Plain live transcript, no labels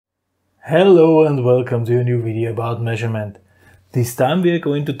Hello and welcome to a new video about measurement. This time we are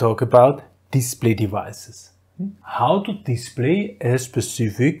going to talk about display devices. How to display a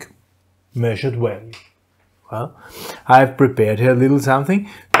specific measured value. Well, I've prepared here a little something.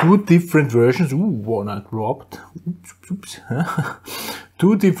 Two different versions. Ooh, one I dropped. Oops.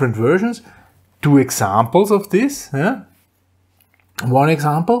 Two different versions. Two examples of this. One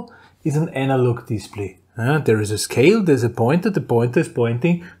example is an analog display. There is a scale, there's a pointer. The pointer is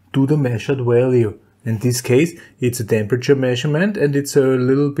pointing to the measured value. In this case, it's a temperature measurement and it's a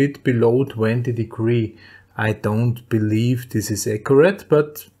little bit below 20 degrees. I don't believe this is accurate,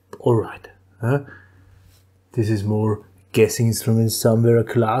 but alright. This is more guessing instrument, somewhere a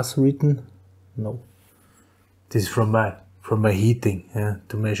class written. No. This is from my heating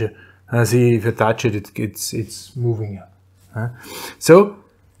to measure. See, if I touch it, it's moving up. So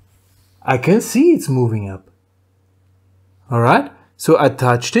I can see it's moving up. Alright? So I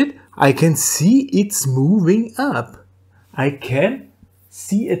touched it, I can see it's moving up. I can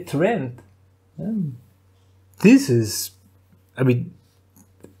see a trend. This is,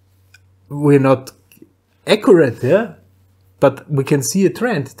 we're not accurate, but we can see a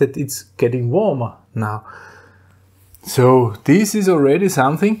trend that it's getting warmer now. So this is already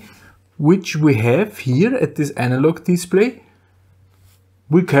something which we have here at this analog display.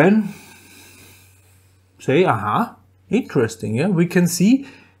 We can say, aha, interesting, we can see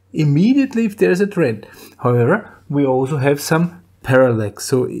immediately if there's a trend. However, we also have some parallax,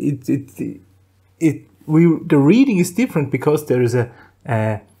 so the reading is different because there is a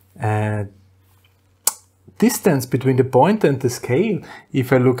distance between the pointer and the scale.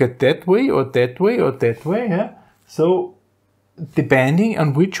 If I look at that way or that way or that way, so depending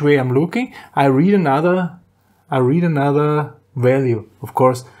on which way I'm looking, I read another value. Of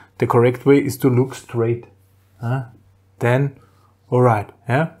course, the correct way is to look straight. Then alright,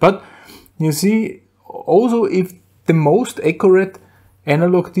 but you see, also if the most accurate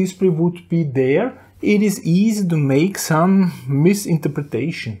analog display would be there, it is easy to make some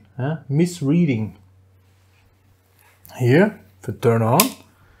misinterpretation, misreading. Here, if I turn on,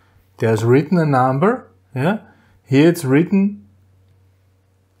 there's written a number, here it's written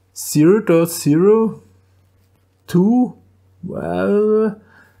 0.02. Well,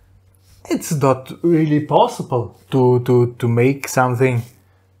 it's not really possible to make something,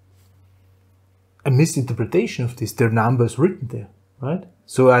 a misinterpretation of this. There are numbers written there, right?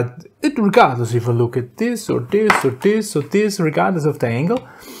 So regardless if I look at this or this or this or this, regardless of the angle,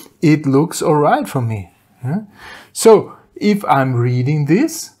 it looks alright for me. So if I'm reading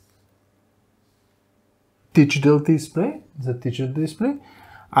this digital display,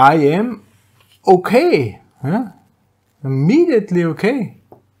 I am okay, immediately okay.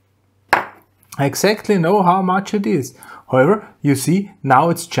 I exactly know how much it is. However, you see, now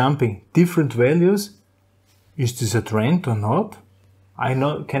it's jumping. Different values. Is this a trend or not? I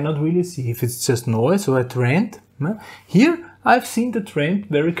cannot really see if it's just noise or a trend. Here, I've seen the trend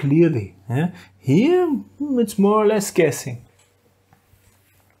very clearly. Here, it's more or less guessing.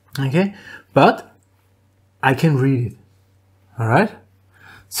 Okay, but I can read it. All right.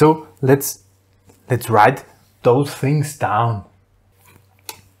 So let's write those things down.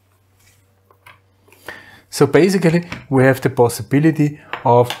 So basically, we have the possibility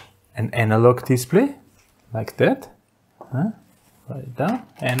of an analog display, like that. Write it down,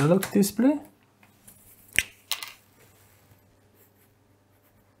 analog display.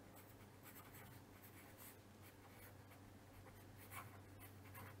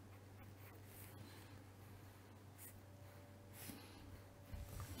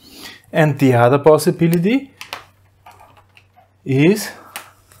 And the other possibility is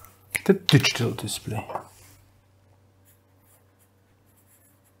the digital display.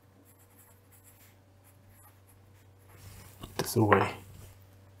 This away.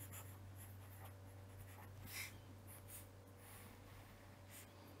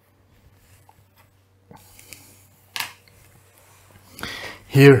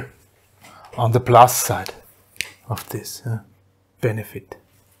 Here, on the plus side of this benefit,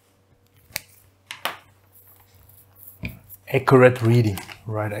 accurate reading,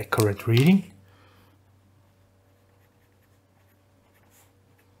 right? Accurate reading.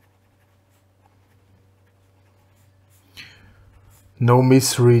 No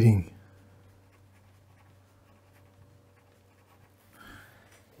misreading.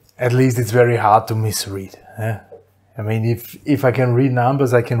 At least it's very hard to misread. I mean, if I can read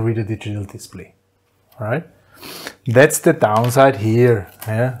numbers, I can read a digital display. All right? That's the downside here.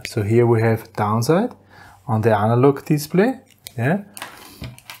 So here we have downside on the analog display.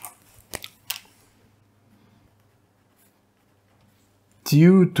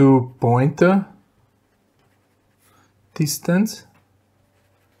 due to pointer distance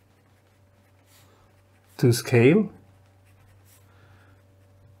to scale,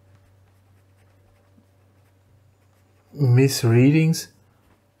 misreadings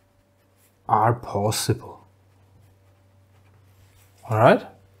are possible. Alright?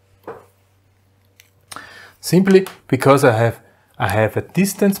 Simply because I have a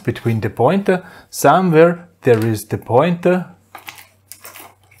distance between the pointer. Somewhere there is the pointer.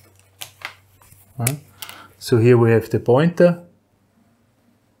 So here we have the pointer.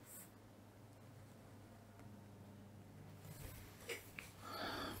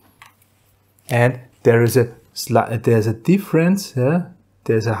 And there's a difference, yeah?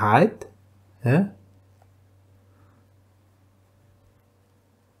 There's a height, yeah?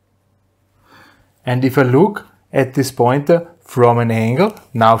 And if I look at this pointer from an angle,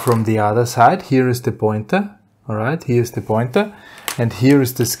 now from the other side, here is the pointer, alright, here's the pointer, and here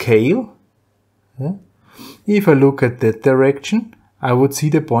is the scale. Yeah? If I look at that direction, I would see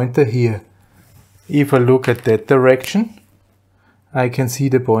the pointer here. If I look at that direction, I can see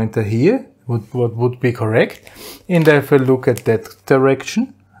the pointer here, what would be correct. And if I look at that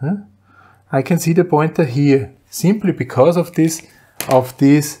direction, I can see the pointer here, simply because of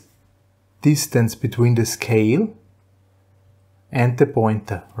this distance between the scale and the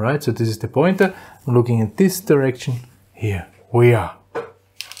pointer, right? So this is the pointer. I'm looking at this direction. Here we are.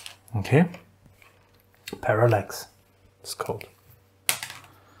 Okay. Parallax, it's called.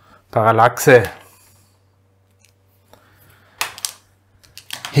 Parallaxe.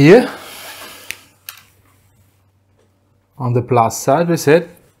 Here, on the plus side, we said,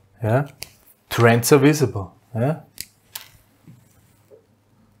 yeah, trends are visible. Yeah.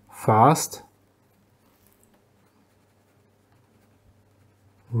 Fast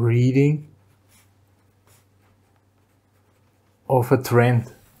reading of a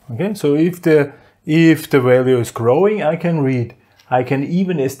trend. Okay, so if the value is growing, I can read. I can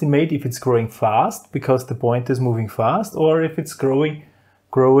even estimate if it's growing fast because the pointer is moving fast, or if it's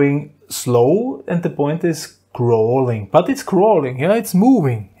growing slow and the pointer is crawling. But it's crawling, yeah, it's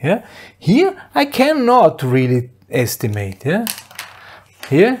moving. Yeah. Here I cannot really estimate. Yeah.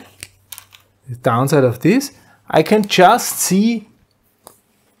 Here, the downside of this, I can just see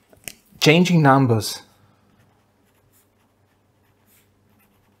changing numbers.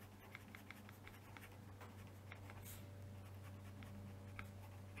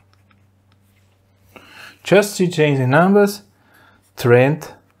 Just see changing numbers.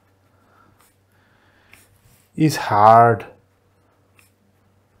 Trend is hard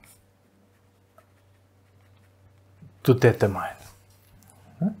to determine.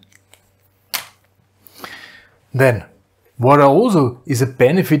 Then, what also is a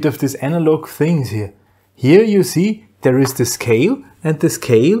benefit of these analog things here. Here you see there is the scale, and the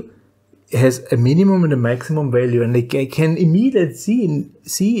scale has a minimum and a maximum value, and I can immediately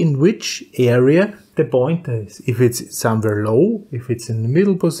see in which area the pointer is. If it's somewhere low, if it's in the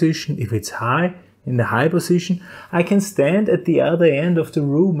middle position, if it's high, in the high position, I can stand at the other end of the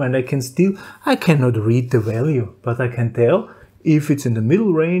room and I cannot read the value, but I can tell if it's in the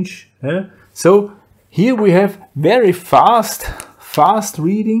middle range. Yeah? So here we have very fast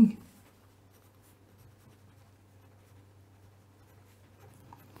reading.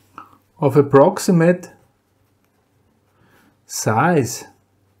 Of approximate size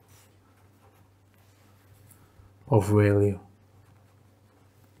of value.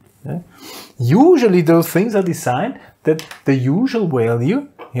 Yeah. Usually those things are designed that the usual value,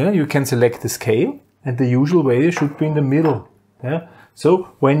 yeah, you can select the scale and the usual value should be in the middle. Yeah.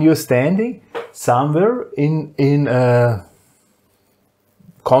 So when you're standing somewhere in a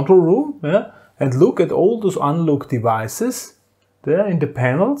control room, yeah, and look at all those unlocked devices there in the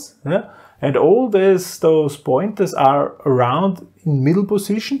panels, yeah, and all those pointers are around in middle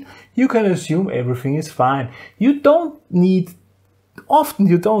position, you can assume everything is fine. Often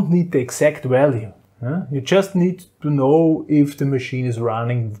you don't need the exact value. Yeah? You just need to know if the machine is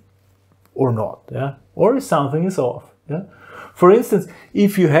running or not, yeah? Or if something is off. Yeah? For instance,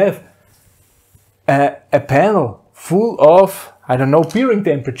 if you have a panel full of, I don't know, bearing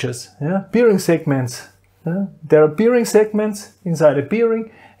temperatures, yeah? Bearing segments. Yeah? There are bearing segments inside a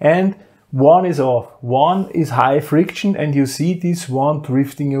bearing, and one is off. One is high friction, and you see this one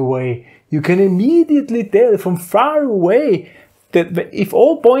drifting away. You can immediately tell from far away that if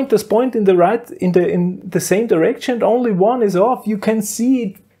all pointers point in the same direction and only one is off, you can see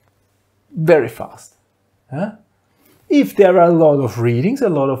it very fast. Yeah? If there are a lot of readings, a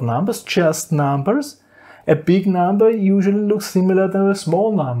lot of numbers, just numbers, a big number usually looks similar to a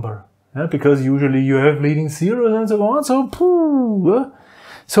small number. Yeah? Because usually you have leading zeros and so on. So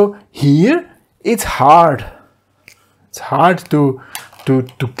So here it's hard. It's hard to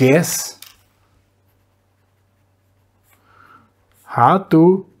guess. Hard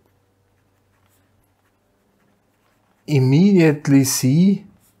to immediately see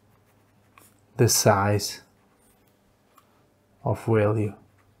the size of value.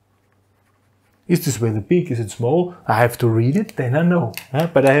 Is this value big? Is it small? I have to read it, then I know.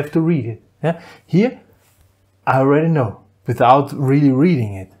 But I have to read it. Here, I already know without really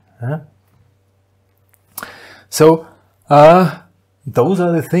reading it. So, those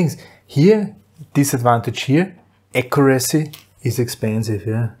are the things. Here, disadvantage here, accuracy is expensive.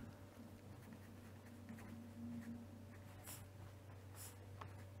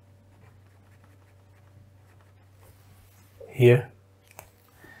 Here,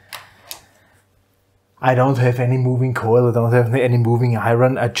 I don't have any moving coil, I don't have any moving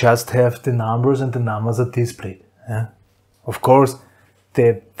iron, I just have the numbers and the numbers are displayed. Of course,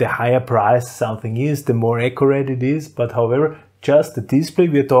 the higher price something is, the more accurate it is, but however, just the display,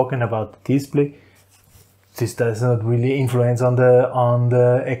 we're talking about the display, this does not really influence on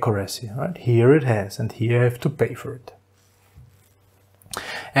the accuracy. Right? Here it has, and here I have to pay for it.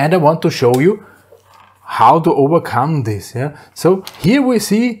 And I want to show you how to overcome this. So here we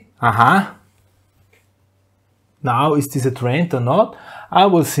see, now is this a trend or not? I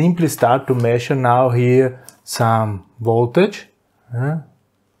will simply start to measure now here some voltage.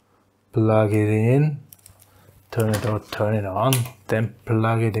 Plug it in, turn it out, turn it on, then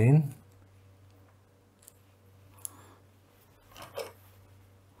plug it in.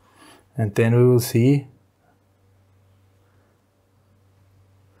 And then we will see.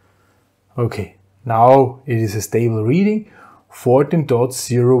 Okay, now it is a stable reading,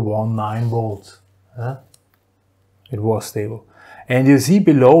 14.019 volts. It was stable. And you see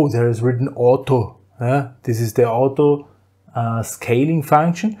below there is written auto. This is the auto scaling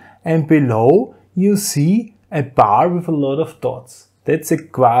function. And below you see a bar with a lot of dots. That's a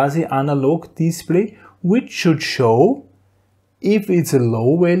quasi analog display which should show if it's a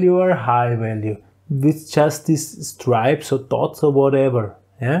low value or a high value with just these stripes or dots or whatever.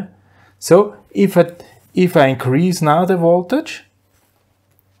 So if I increase now the voltage,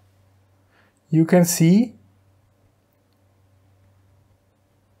 you can see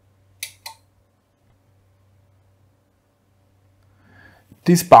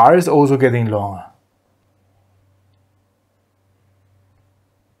this bar is also getting longer.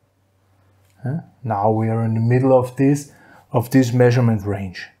 Now we are in the middle of this measurement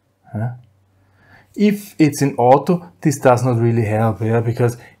range. If it's in auto, this does not really help,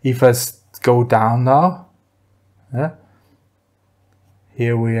 because if I go down now,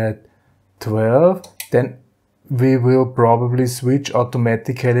 here we are at 12, then we will probably switch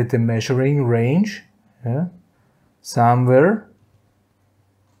automatically the measuring range somewhere.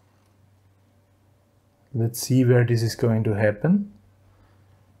 Let's see where this is going to happen.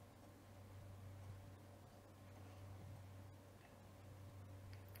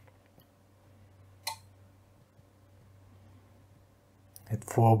 At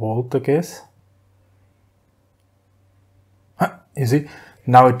 4 volt, I guess. You see,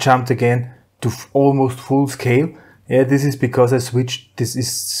 now it jumped again to almost full scale. This is because I switched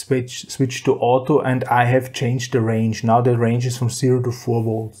to auto and I have changed the range. Now the range is from 0 to 4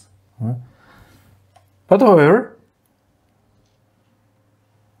 volts. But however,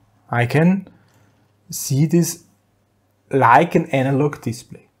 I can see this like an analog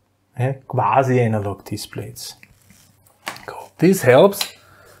display, quasi-analog displays. This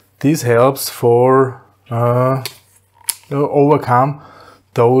helps for overcome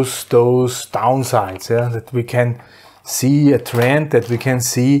those downsides. That we can see a trend, that we can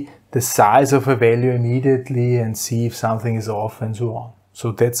see the size of a value immediately and see if something is off and so on.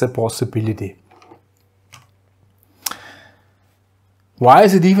 So that's a possibility. Why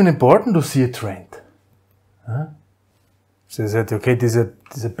is it even important to see a trend? So that, okay, there's a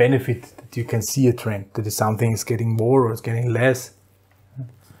benefit that you can see a trend, that something is getting more or it's getting less.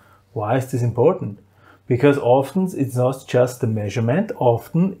 Why is this important? Because often it's not just the measurement,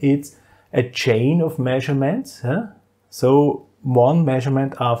 often it's a chain of measurements. So one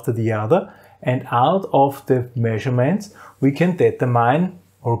measurement after the other, and out of the measurements we can determine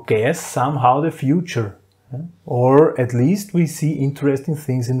or guess somehow the future. Or at least we see interesting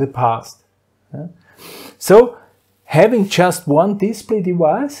things in the past. So having just one display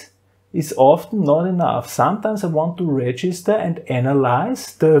device is often not enough. Sometimes I want to register and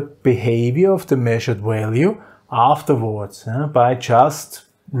analyze the behavior of the measured value afterwards by just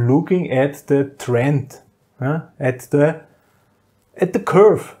looking at the trend, at the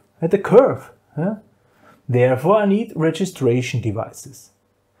curve. Therefore I need registration devices.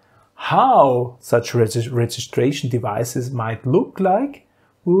 How such registration devices might look like,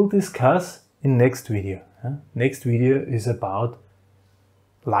 we will discuss in next video. Next video is about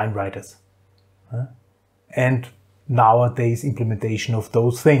line writers and nowadays implementation of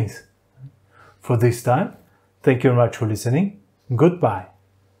those things. For this time, thank you very much for listening. Goodbye.